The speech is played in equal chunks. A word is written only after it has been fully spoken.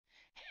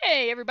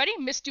Hey everybody,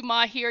 Miss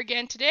Dumas here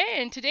again today,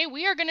 and today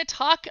we are going to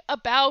talk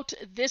about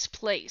this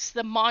place,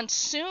 the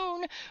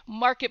Monsoon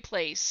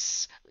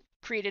Marketplace,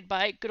 created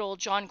by good old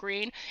John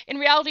Green. In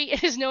reality,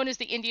 it is known as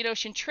the Indian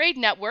Ocean Trade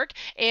Network,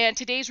 and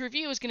today's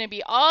review is going to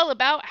be all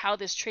about how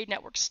this trade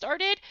network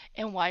started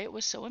and why it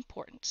was so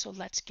important. So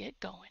let's get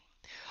going.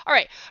 All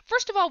right,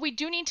 first of all, we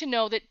do need to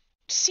know that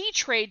sea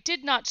trade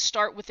did not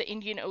start with the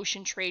Indian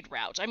Ocean trade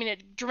routes. I mean,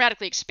 it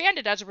dramatically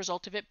expanded as a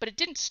result of it, but it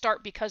didn't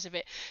start because of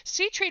it.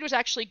 Sea trade was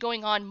actually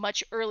going on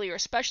much earlier,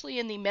 especially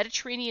in the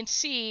Mediterranean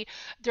Sea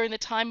during the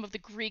time of the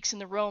Greeks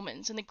and the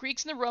Romans. And the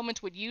Greeks and the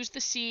Romans would use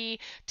the sea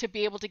to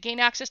be able to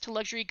gain access to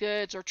luxury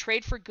goods or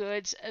trade for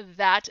goods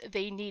that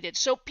they needed.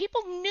 So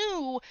people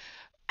knew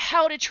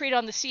how to trade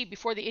on the sea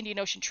before the Indian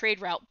Ocean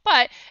trade route.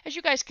 But as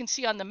you guys can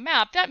see on the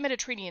map, that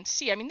Mediterranean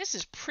Sea, I mean, this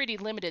is pretty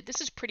limited.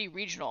 This is pretty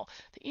regional.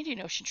 The Indian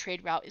Ocean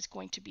trade route is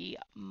going to be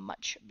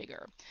much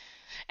bigger.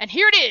 And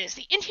here it is,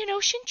 the Indian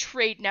Ocean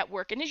Trade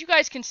Network. And as you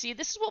guys can see,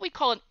 this is what we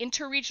call an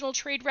interregional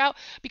trade route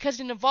because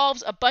it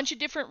involves a bunch of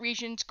different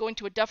regions going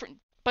to a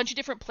bunch of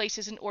different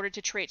places in order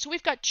to trade. So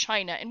we've got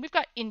China, and we've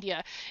got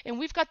India, and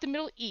we've got the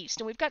Middle East,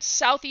 and we've got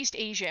Southeast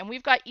Asia, and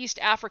we've got East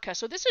Africa.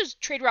 So this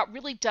trade route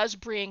really does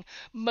bring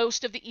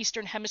most of the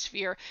Eastern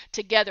Hemisphere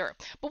together.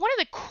 But one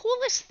of the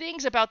coolest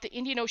things about the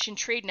Indian Ocean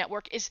Trade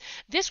Network is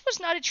this was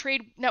not a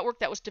trade network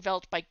that was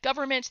developed by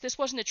governments. This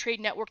wasn't a trade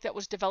network that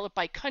was developed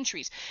by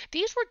countries.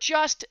 These were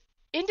just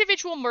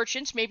individual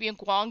merchants, maybe in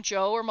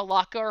Guangzhou or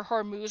Malacca or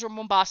Hormuz or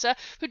Mombasa,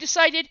 who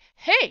decided,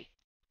 hey,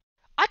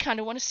 I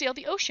kind of want to sail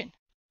the ocean.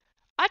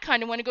 I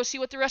kind of want to go see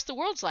what the rest of the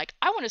world's like.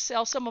 I want to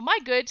sell some of my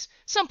goods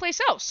someplace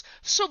else.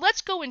 So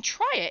let's go and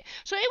try it.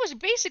 So it was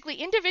basically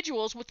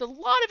individuals with a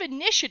lot of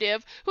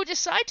initiative who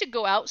decide to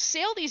go out,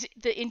 sail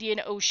the Indian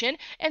Ocean,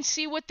 and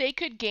see what they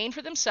could gain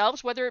for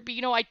themselves, whether it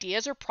be,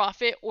 ideas or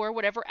profit or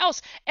whatever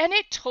else. And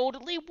it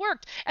totally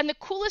worked. And the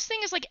coolest thing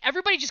is,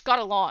 everybody just got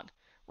along.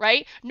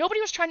 Right? Nobody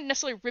was trying to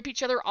necessarily rip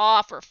each other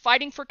off or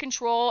fighting for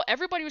control.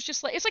 Everybody was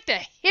just it's like the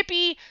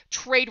hippie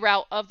trade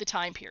route of the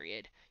time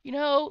period.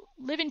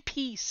 Live in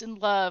peace and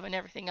love and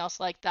everything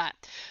else like that.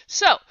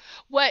 So,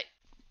 what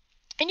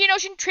Indian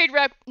Ocean Trade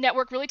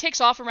Network really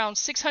takes off around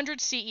 600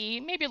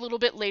 CE, maybe a little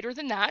bit later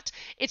than that.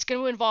 It's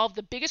going to involve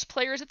the biggest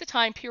players at the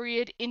time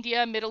period,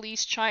 India, Middle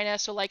East, China,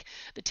 so like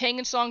the Tang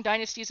and Song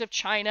dynasties of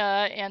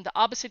China and the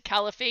Abbasid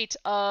Caliphate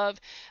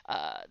of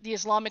the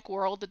Islamic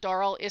world, the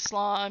Dar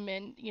al-Islam,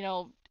 and,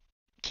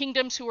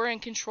 kingdoms who are in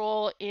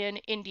control in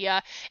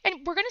India.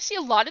 And we're going to see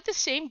a lot of the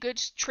same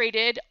goods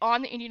traded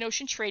on the Indian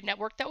Ocean Trade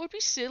Network that would be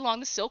seen along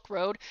the Silk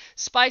Road: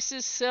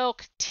 spices,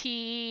 silk,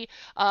 tea,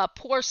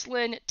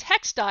 porcelain,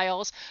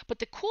 textiles. But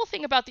the cool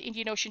thing about the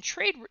Indian Ocean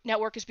Trade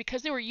Network is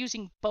because they were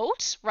using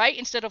boats, right,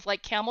 instead of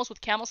like camels with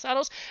camel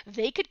saddles,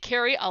 they could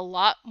carry a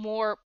lot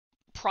more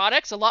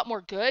products, a lot more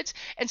goods.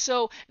 And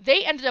so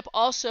they ended up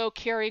also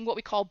carrying what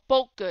we call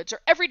bulk goods, or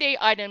everyday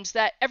items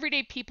that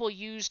everyday people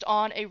used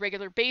on a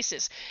regular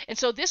basis. And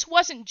so this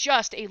wasn't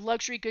just a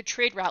luxury good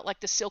trade route like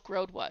the Silk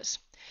Road was.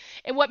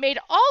 And what made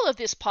all of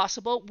this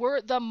possible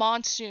were the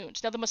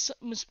monsoons. Now,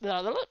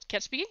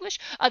 can't speak English.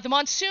 The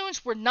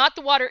monsoons were not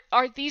the water.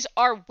 These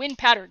are wind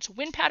patterns,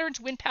 wind patterns,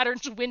 wind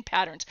patterns, wind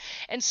patterns.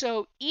 And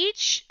so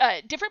each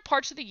different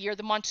parts of the year,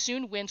 the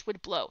monsoon winds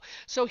would blow.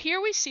 So here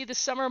we see the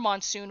summer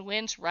monsoon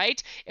winds,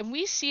 right? And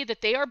we see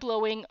that they are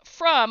blowing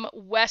from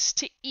west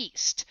to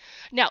east.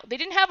 Now, they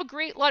didn't have a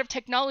great lot of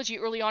technology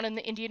early on in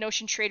the Indian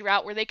Ocean trade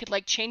route where they could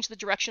change the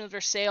direction of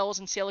their sails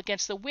and sail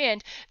against the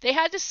wind. They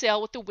had to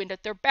sail with the wind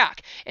at their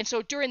back. And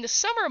so during the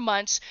summer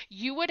months,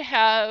 you would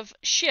have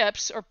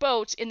ships or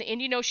boats in the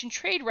Indian Ocean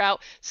trade route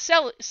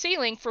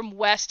sailing from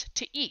west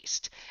to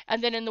east.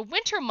 And then in the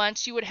winter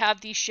months, you would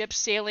have these ships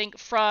sailing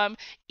from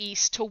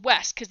east to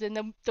west, because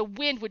then the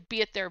wind would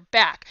be at their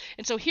back.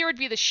 And so here would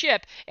be the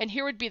ship, and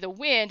here would be the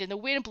wind, and the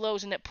wind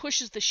blows and it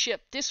pushes the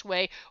ship this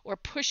way or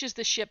pushes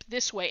the ship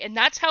this way. And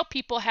that's how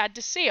people had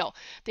to sail.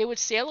 They would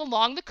sail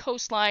along the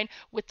coastline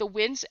with the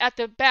winds at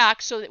the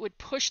back so that it would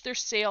push their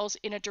sails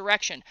in a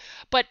direction.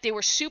 But they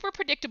were super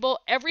predictable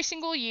every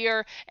single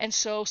year, and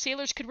so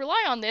sailors could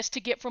rely on this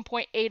to get from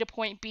point A to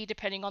point B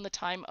depending on the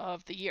time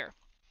of the year.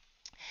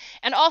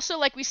 And also,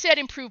 like we said,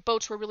 improved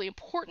boats were really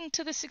important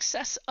to the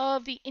success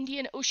of the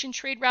Indian Ocean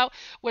trade route,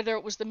 whether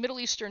it was the Middle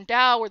Eastern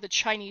dhow or the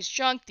Chinese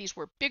junk. These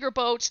were bigger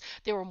boats.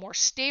 They were more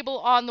stable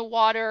on the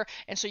water,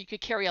 and so you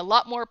could carry a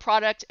lot more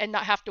product and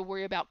not have to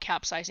worry about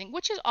capsizing,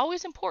 which is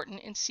always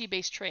important in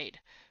sea-based trade.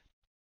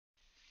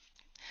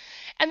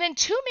 And then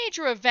two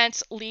major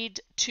events lead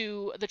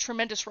to the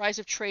tremendous rise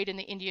of trade in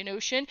the Indian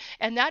Ocean,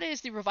 and that is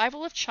the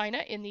revival of China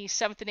in the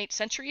 7th and 8th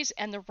centuries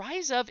and the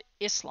rise of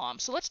Islam.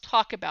 So let's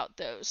talk about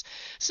those.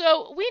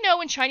 So we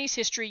know in Chinese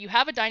history, you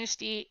have a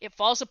dynasty, it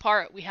falls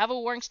apart, we have a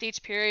warring states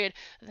period,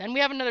 then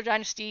we have another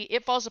dynasty,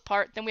 it falls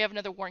apart, then we have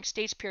another warring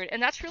states period.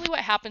 And that's really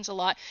what happens a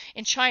lot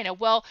in China.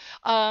 Well,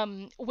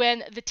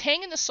 when the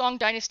Tang and the Song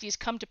dynasties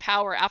come to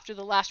power after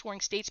the last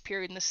warring states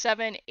period in the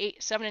 7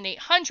 and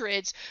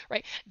 800s,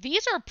 right,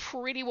 these are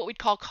pretty what we'd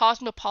call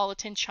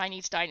cosmopolitan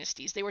Chinese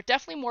dynasties. They were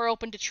definitely more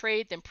open to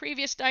trade than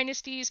previous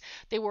dynasties.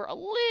 They were a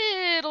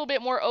little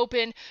bit more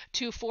open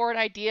to foreign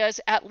ideas,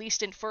 at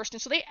least in first,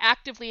 and so they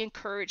actively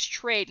encouraged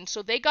trade. And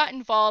so they got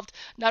involved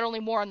not only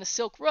more on the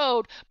Silk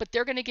Road, but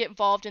they're going to get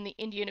involved in the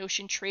Indian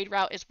Ocean trade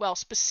route as well.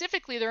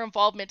 Specifically, their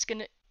involvement's going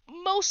to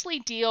mostly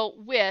deal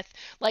with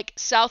like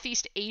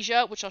Southeast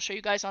Asia, which I'll show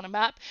you guys on a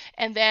map,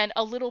 and then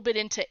a little bit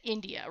into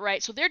India,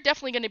 right? So they're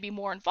definitely going to be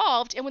more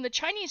involved. And when the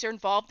Chinese are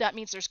involved, that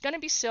means there's going to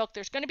be silk,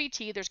 there's going to be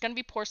tea, there's going to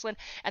be porcelain,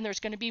 and there's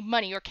going to be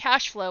money or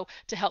cash flow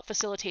to help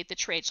facilitate the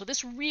trade. So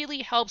this really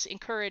helps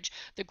encourage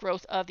the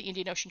growth of the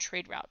Indian Ocean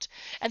trade route.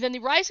 And then the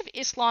rise of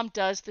Islam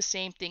does the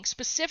same thing,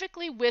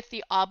 specifically with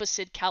the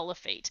Abbasid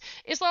Caliphate.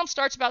 Islam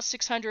starts about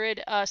 600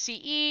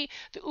 CE.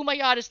 The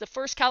Umayyad is the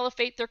first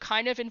caliphate. They're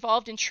kind of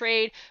involved in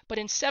trade. But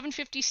in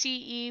 750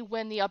 CE,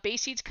 when the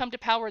Abbasids come to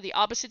power, the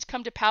Abbasids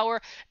come to power,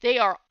 they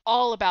are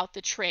all about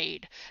the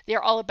trade. They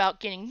are all about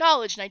gaining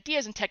knowledge and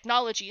ideas and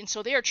technology. And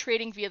so they are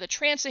trading via the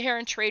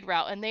Trans-Saharan trade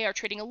route, and they are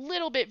trading a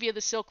little bit via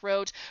the Silk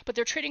Roads, but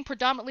they're trading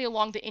predominantly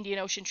along the Indian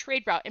Ocean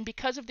trade route. And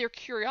because of their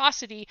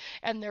curiosity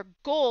and their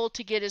goal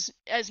to get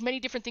as many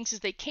different things as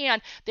they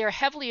can, they're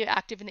heavily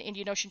active in the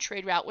Indian Ocean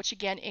trade route, which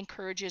again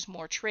encourages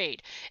more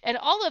trade. And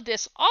all of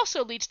this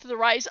also leads to the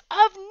rise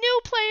of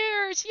new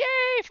players.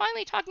 Yay!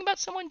 Finally talking about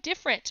someone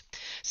different.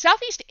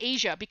 Southeast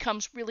Asia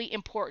becomes really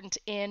important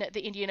in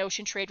the Indian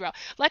Ocean trade route.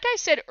 Like I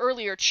said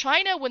earlier,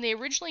 China, when they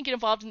originally get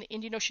involved in the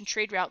Indian Ocean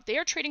trade route, they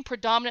are trading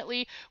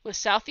predominantly with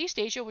Southeast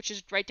Asia, which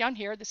is right down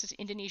here. This is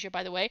Indonesia,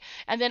 by the way,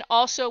 and then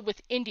also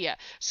with India.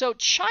 So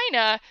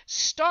China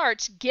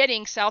starts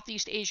getting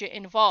Southeast Asia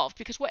involved,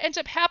 because what ends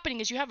up happening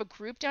is you have a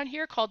group down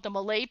here called the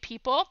Malay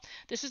people.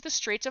 This is the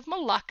Straits of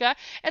Malacca.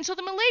 And so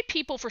the Malay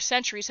people for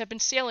centuries have been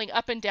sailing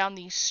up and down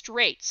these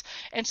straits.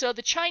 And so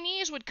the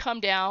Chinese would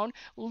come down,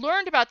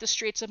 learned about the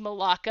Straits of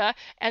Malacca,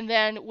 and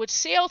then would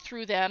sail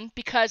through them,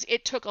 because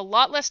it took a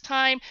lot less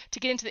time to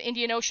get into the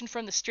Indian Ocean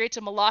from the Straits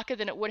of Malacca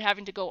than it would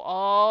having to go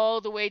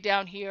all the way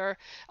down here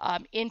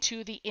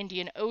into the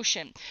Indian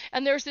Ocean.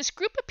 And there's this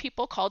group of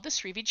people called the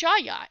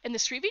Srivijaya. And the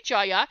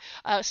Srivijaya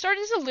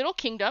started as a little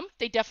kingdom.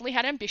 They definitely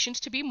had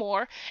ambitions to be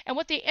more. And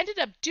what they ended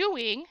up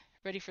doing,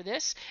 ready for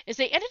this, is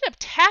they ended up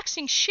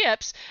taxing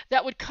ships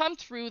that would come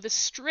through the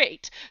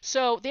strait.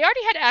 So they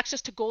already had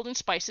access to gold and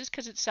spices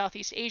because it's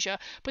Southeast Asia,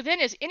 but then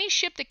as any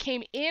ship that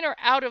came in or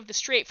out of the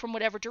strait from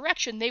whatever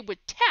direction, they would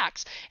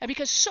tax. And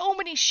because so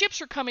many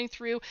ships were coming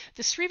through,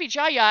 the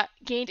Srivijaya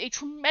gained a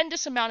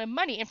tremendous amount of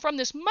money. And from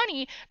this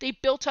money, they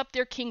built up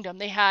their kingdom.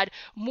 They had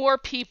more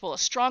people, a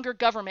stronger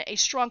government, a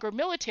stronger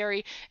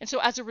military. And so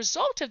as a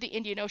result of the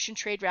Indian Ocean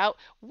trade route,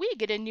 we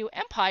get a new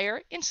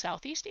empire in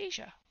Southeast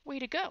Asia. Way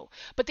to go.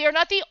 But they are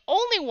not the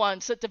only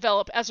ones that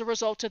develop as a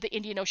result of the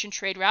Indian Ocean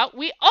trade route.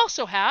 We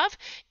also have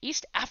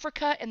East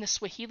Africa and the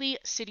Swahili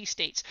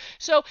city-states.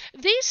 So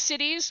these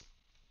cities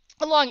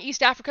along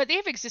East Africa, they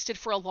have existed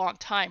for a long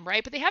time,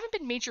 right? But they haven't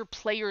been major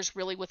players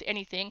really with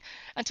anything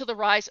until the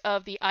rise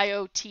of the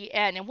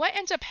IOTN. And what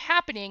ends up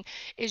happening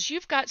is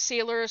you've got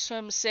sailors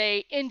from,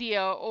 say,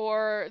 India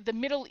or the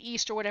Middle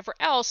East or whatever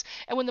else,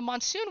 and when the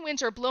monsoon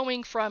winds are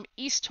blowing from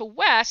east to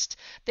west,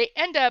 they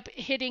end up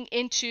hitting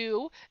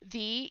into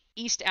the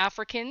East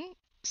African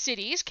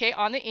cities, okay,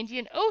 on the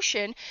Indian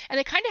Ocean, and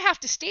they kind of have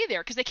to stay there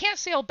because they can't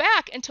sail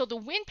back until the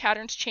wind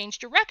patterns change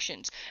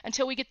directions,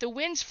 until we get the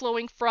winds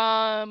flowing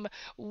from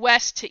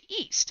west to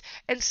east.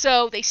 And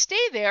so they stay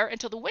there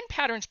until the wind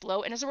patterns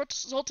blow, and as a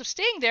result of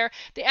staying there,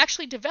 they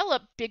actually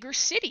develop bigger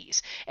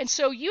cities. And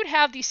so you'd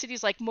have these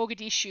cities like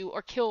Mogadishu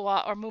or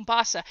Kilwa or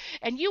Mombasa,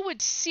 and you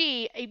would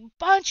see a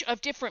bunch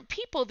of different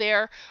people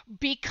there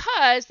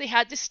because they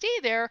had to stay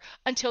there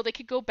until they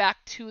could go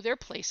back to their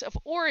place of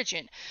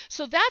origin.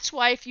 So that's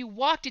why if you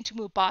walked into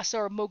Mombasa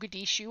or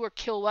Mogadishu or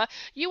Kilwa,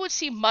 you would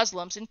see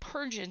Muslims and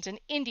Persians and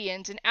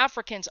Indians and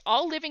Africans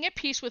all living at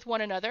peace with one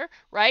another,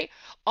 right?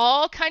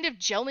 All kind of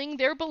gelling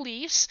their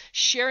beliefs,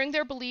 sharing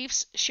their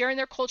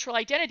cultural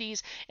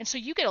identities. And so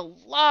you get a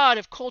lot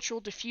of cultural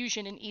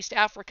diffusion in East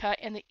Africa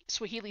and the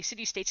Swahili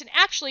city-states. And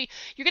actually,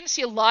 you're going to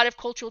see a lot of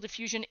cultural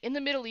diffusion in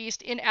the Middle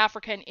East, in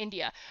Africa and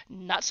India.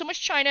 Not so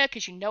much China,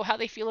 because you know how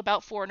they feel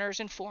about foreigners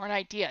and foreign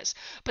ideas.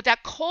 But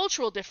that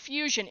cultural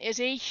diffusion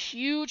is a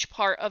huge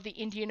part of the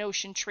Indian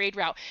Ocean trade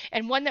route,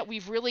 and one that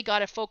we've really got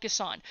to focus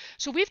on.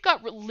 So we've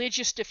got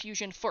religious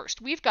diffusion first.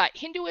 We've got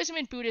Hinduism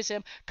and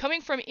Buddhism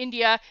coming from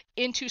India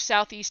into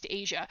Southeast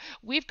Asia.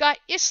 We've got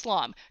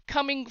Islam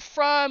coming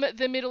from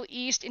the Middle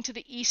East into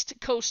the east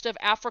coast of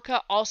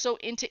Africa, also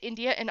into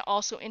India and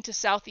also into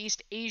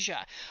Southeast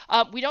Asia.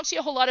 We don't see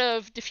a whole lot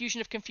of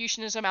diffusion of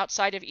Confucianism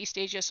outside of East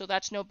Asia, so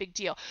that's no big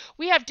deal.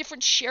 We have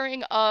different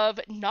sharing of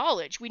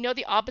knowledge. We know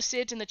the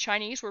Abbasids and the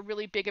Chinese were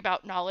really big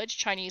about knowledge.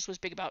 Chinese was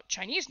big about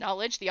Chinese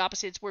knowledge. The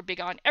Abbasids were big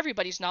big on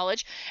everybody's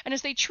knowledge. And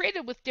as they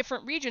traded with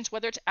different regions,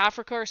 whether it's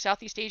Africa or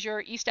Southeast Asia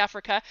or East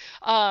Africa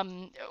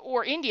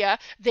or India,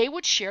 they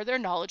would share their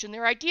knowledge and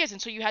their ideas.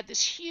 And so you had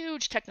this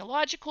huge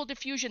technological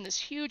diffusion, this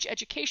huge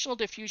educational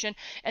diffusion.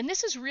 And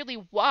this is really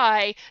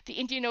why the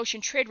Indian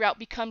Ocean trade route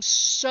becomes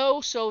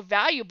so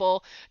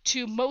valuable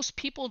to most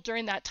people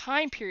during that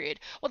time period.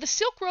 Well, the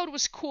Silk Road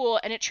was cool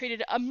and it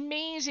traded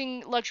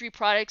amazing luxury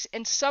products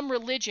and some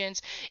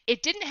religions.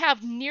 It didn't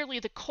have nearly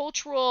the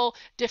cultural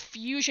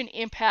diffusion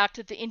impact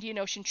that the Indian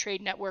Ocean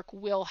Trade Network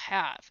will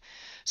have.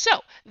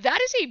 So that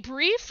is a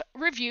brief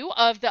review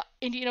of the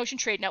Indian Ocean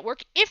Trade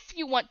Network. If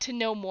you want to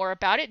know more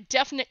about it,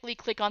 definitely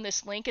click on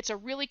this link. It's a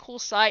really cool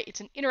site.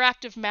 It's an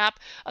interactive map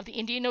of the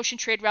Indian Ocean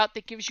trade route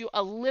that gives you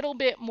a little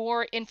bit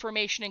more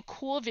information and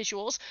cool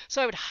visuals.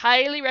 So I would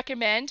highly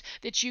recommend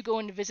that you go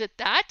and visit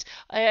that.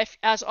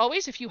 As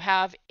always, if you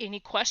have any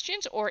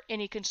questions or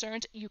any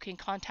concerns, you can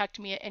contact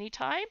me at any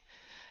time.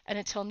 And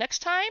until next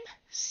time,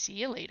 see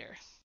you later.